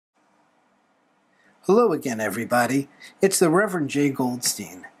Hello again, everybody. It's the Reverend J.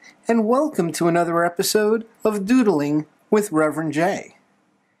 Goldstein, and welcome to another episode of Doodling with Reverend J.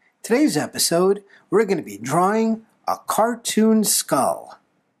 Today's episode, we're going to be drawing a cartoon skull.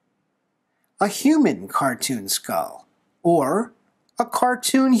 A human cartoon skull, or a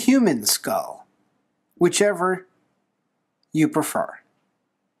cartoon human skull, whichever you prefer.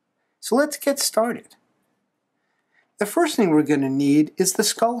 So let's get started. The first thing we're going to need is the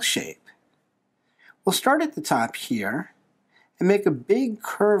skull shape. We'll start at the top here and make a big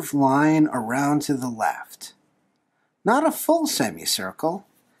curved line around to the left. Not a full semicircle,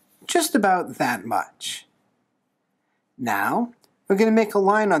 just about that much. Now, we're going to make a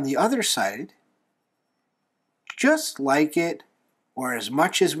line on the other side, just like it, or as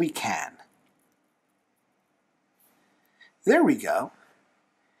much as we can. There we go.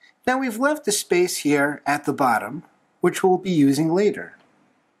 Now we've left a space here at the bottom, which we'll be using later.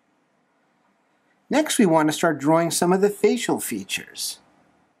 Next, we want to start drawing some of the facial features.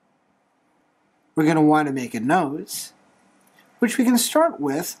 We're going to want to make a nose, which we can start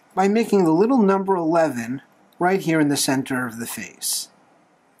with by making the little number 11 right here in the center of the face.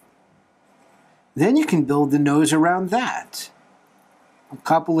 Then you can build the nose around that. A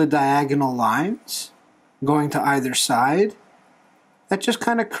couple of diagonal lines going to either side that just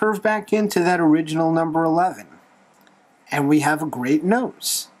kind of curve back into that original number 11. And we have a great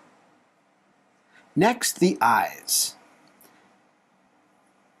nose. Next, the eyes.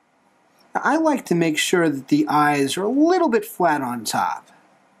 Now, I like to make sure that the eyes are a little bit flat on top.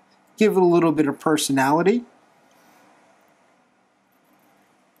 Give it a little bit of personality.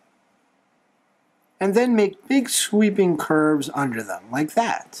 And then make big sweeping curves under them, like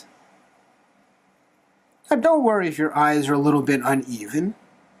that. Now, don't worry if your eyes are a little bit uneven.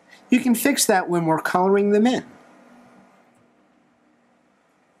 You can fix that when we're coloring them in.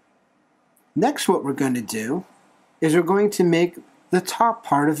 Next, what we're going to do is we're going to make the top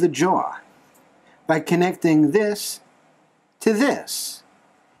part of the jaw by connecting this to this.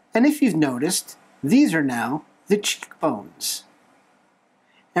 And if you've noticed, these are now the cheekbones.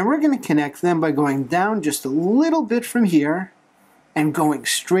 And we're going to connect them by going down just a little bit from here and going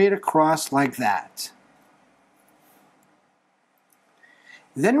straight across like that.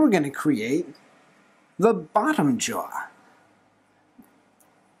 Then we're going to create the bottom jaw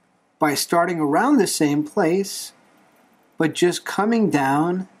by starting around the same place, but just coming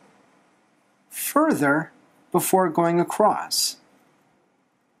down further before going across.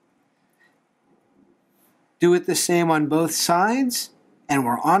 Do it the same on both sides, and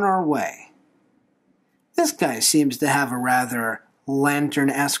we're on our way. This guy seems to have a rather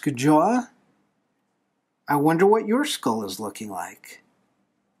lantern-esque jaw. I wonder what your skull is looking like.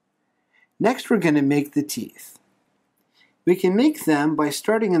 Next, we're going to make the teeth. We can make them by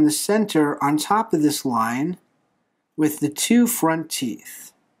starting in the center on top of this line with the two front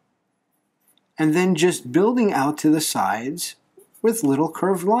teeth, and then just building out to the sides with little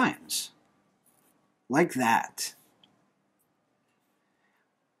curved lines, like that.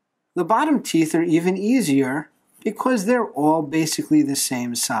 The bottom teeth are even easier because they're all basically the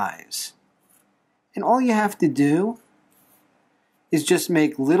same size. And all you have to do is just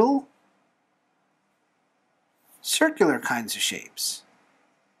make little circular kinds of shapes.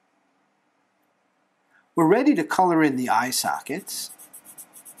 We're ready to color in the eye sockets,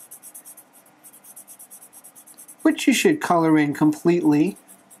 which you should color in completely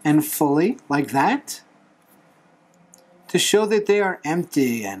and fully, like that, to show that they are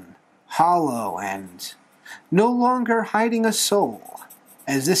empty and hollow and no longer hiding a soul,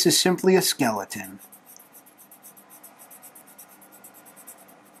 as this is simply a skeleton.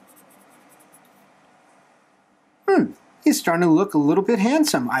 He's starting to look a little bit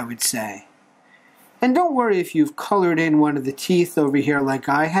handsome, I would say. And don't worry if you've colored in one of the teeth over here like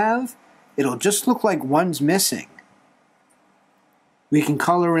I have. It'll just look like one's missing. We can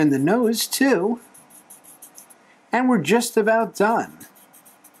color in the nose too. And we're just about done.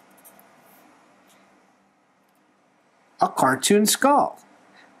 A cartoon skull.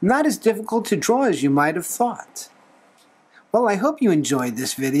 Not as difficult to draw as you might have thought. Well, I hope you enjoyed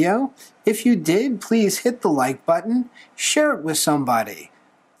this video. If you did, please hit the like button, share it with somebody,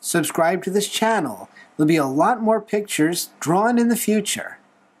 subscribe to this channel. There'll be a lot more pictures drawn in the future.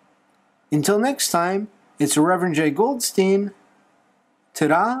 Until next time, it's Reverend J. Goldstein.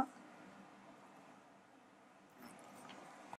 Ta-da!